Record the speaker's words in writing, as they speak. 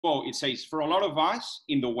Well, it says for a lot of us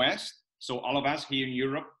in the West, so all of us here in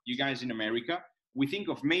Europe, you guys in America, we think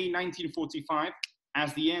of May 1945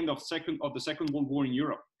 as the end of the Second World War in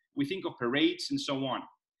Europe. We think of parades and so on.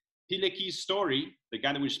 Pilecki's story, the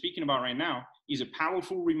guy that we're speaking about right now, is a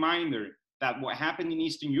powerful reminder that what happened in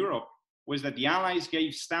Eastern Europe was that the Allies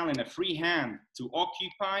gave Stalin a free hand to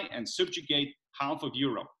occupy and subjugate half of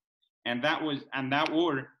Europe. And that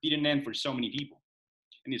war didn't end for so many people.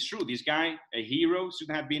 And it's true, this guy, a hero,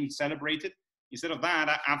 should have been celebrated. Instead of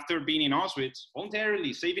that, after being in Auschwitz,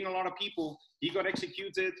 voluntarily saving a lot of people, he got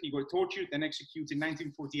executed, he got tortured and executed in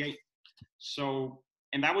 1948. So,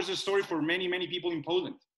 and that was the story for many, many people in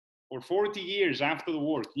Poland. For 40 years after the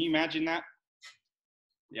war. Can you imagine that?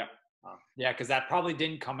 Yeah. Yeah, because that probably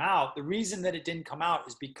didn't come out. The reason that it didn't come out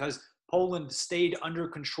is because Poland stayed under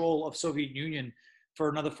control of Soviet Union for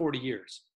another 40 years.